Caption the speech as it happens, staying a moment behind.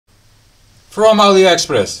From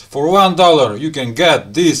Aliexpress. For $1 you can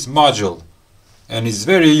get this module and it's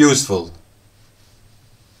very useful.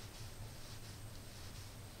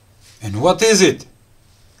 And what is it?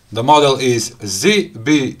 The model is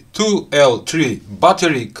ZB2L3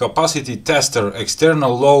 Battery Capacity Tester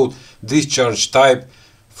External Load Discharge Type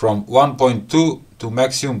from 1.2 to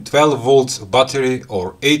maximum 12 volts battery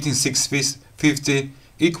or 18650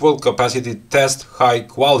 equal capacity test high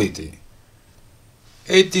quality.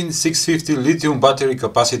 18650 lithium battery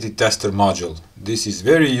capacity tester module. This is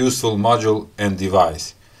very useful module and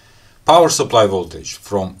device. Power supply voltage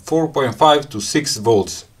from 4.5 to 6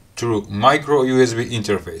 volts through micro USB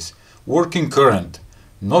interface. Working current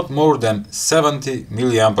not more than 70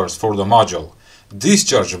 milliamperes for the module.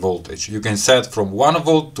 Discharge voltage you can set from 1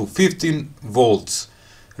 volt to 15 volts.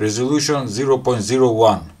 Resolution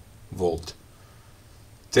 0.01 volt.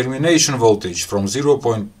 Termination voltage from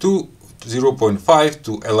 0.2 0.5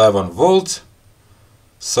 to 11 volts.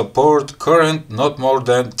 Support current not more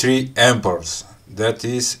than 3 amperes. That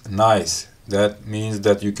is nice. That means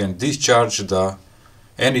that you can discharge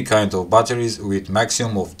any kind of batteries with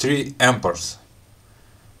maximum of 3 amperes.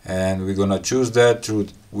 And we're gonna choose that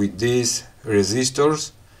with these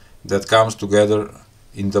resistors that comes together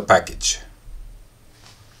in the package.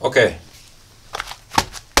 Okay,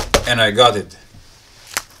 and I got it.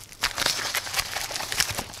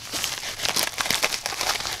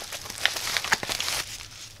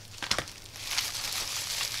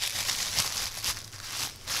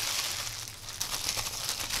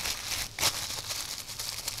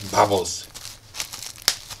 Bubbles.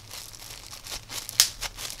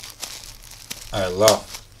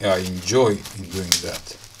 I enjoy doing that.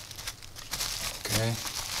 Okay.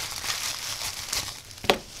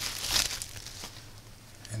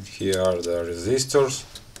 And here are the resistors.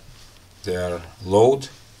 They are load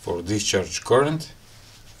for discharge current.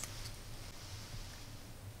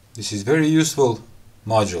 This is very useful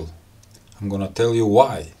module. I'm gonna tell you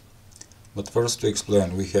why. But first to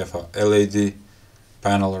explain, we have a LED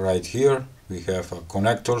panel right here. We have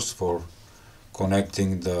connectors for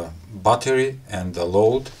connecting the battery and the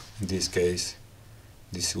load. In this case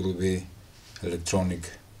this will be electronic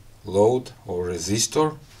load or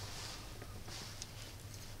resistor.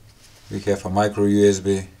 We have a micro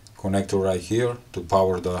USB connector right here to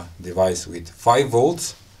power the device with 5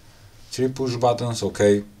 volts. 3 push buttons,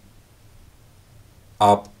 okay,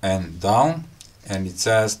 up and down, and it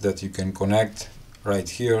says that you can connect right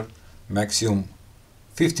here maximum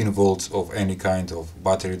 15 volts of any kind of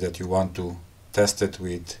battery that you want to test it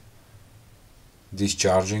with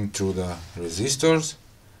discharging through the resistors.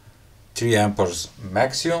 3 amperes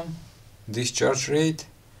maximum discharge rate,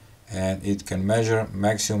 and it can measure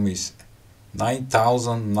maximum is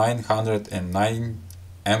 9909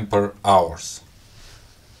 ampere hours.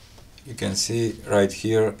 You can see right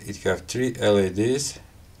here it have 3 LEDs.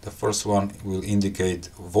 The first one will indicate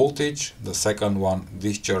voltage, the second one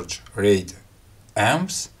discharge rate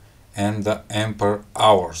amps, and the ampere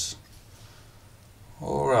hours.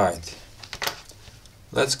 Alright,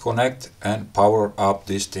 let's connect and power up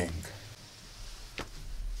this thing.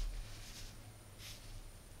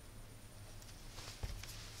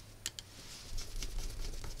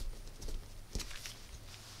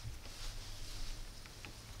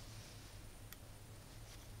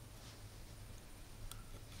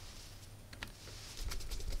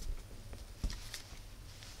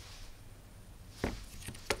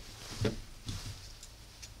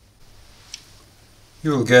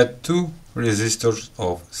 You will get 2 resistors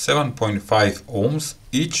of 7.5 ohms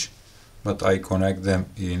each, but I connect them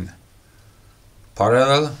in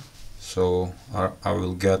parallel, so I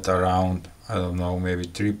will get around, I don't know, maybe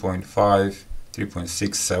 3.5,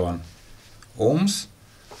 3.67 ohms.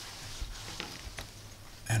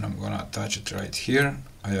 And I'm gonna attach it right here.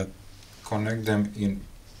 I connect them in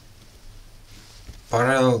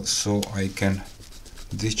parallel so I can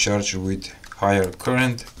discharge with higher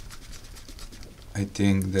current. I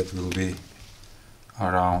think that will be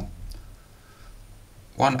around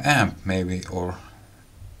 1 amp maybe, or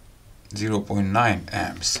 0.9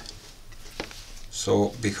 amps.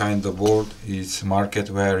 So behind the board is marked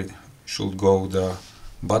where should go the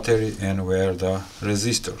battery and where the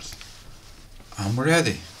resistors. I'm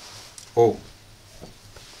ready. Oh,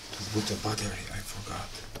 to put the battery, I forgot.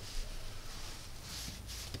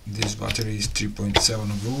 This battery is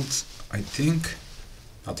 3.7 volts, I think.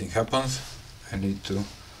 Nothing happens. I need to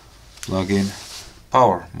plug in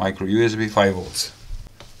power, micro USB 5 volts.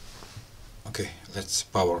 Okay, let's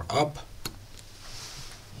power up.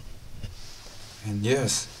 And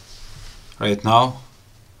yes, right now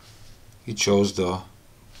it shows the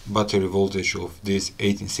battery voltage of this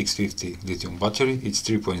 18650 lithium battery. It's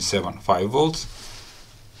 3.75 volts,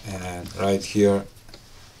 and right here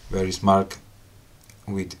where is marked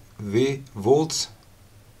with V volts,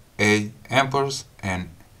 A amperes, and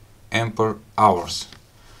ampere hours.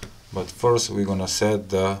 But first we're gonna set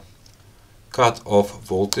the cut-off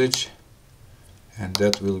voltage, and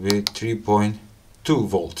that will be 3.2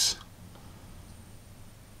 volts.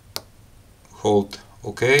 Hold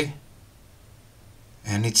OK,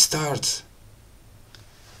 and it starts.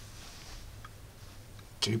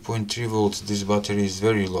 3.3 volts. This battery is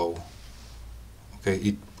very low. Okay,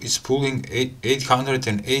 it is pulling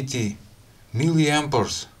 880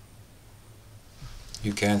 milliamperes.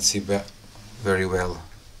 You can't see very well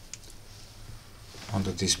on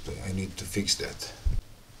the display. I need to fix that.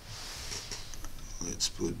 Let's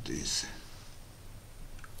put this.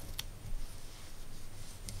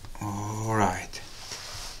 Alright,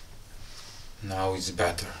 now it's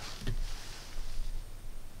better.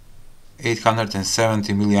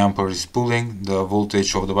 870 milliampere is pulling. The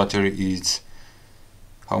voltage of the battery is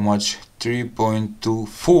how much?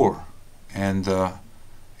 3.24, and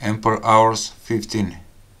ampere hours 15.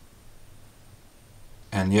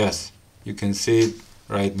 And yes, you can see it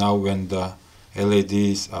right now when the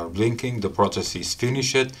LEDs are blinking. The process is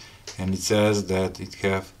finished, and it says that it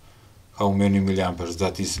have how many milliamperes.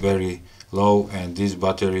 That is very low, and this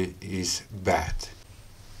battery is bad.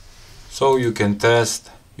 So you can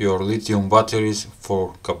test your lithium batteries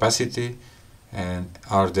for capacity, and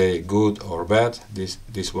are they good or bad.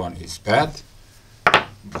 This one is bad,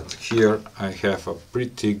 but here I have a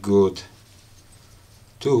pretty good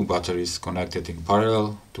two batteries connected in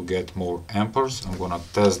parallel to get more amperes. I'm gonna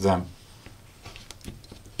test them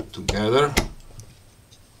together.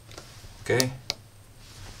 Okay,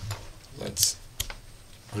 let's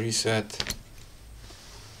reset,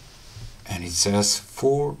 and it says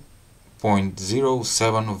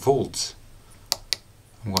 4.07 volts.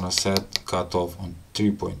 I'm gonna set cutoff on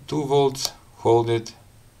 3.2 volts, hold it,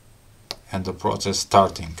 and the process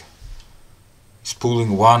starting. It's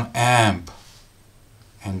pulling 1 amp,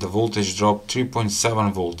 and the voltage dropped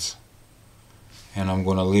 3.7 volts. And I'm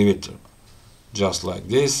gonna leave it just like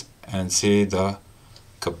this and see the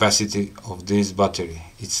capacity of this battery.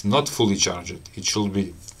 It's not fully charged. It should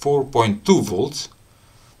be 4.2 volts,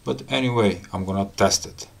 but anyway, I'm gonna test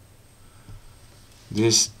it.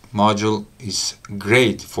 This module is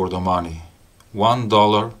great for the money.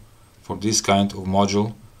 $1 for this kind of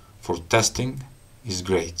module for testing is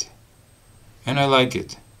great, and I like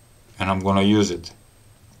it, and I'm gonna use it.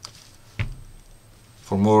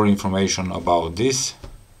 For more information about this,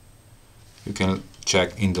 you can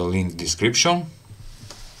check in the link description.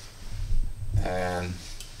 And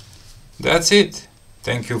that's it.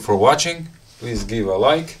 Thank you for watching. Please give a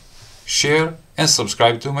like, share, and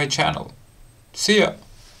subscribe to my channel. See ya!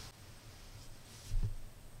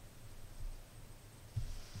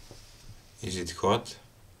 Is it hot?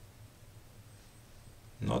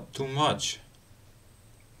 Not too much,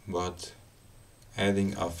 but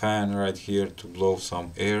adding a fan right here to blow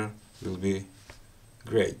some air will be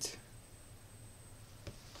great.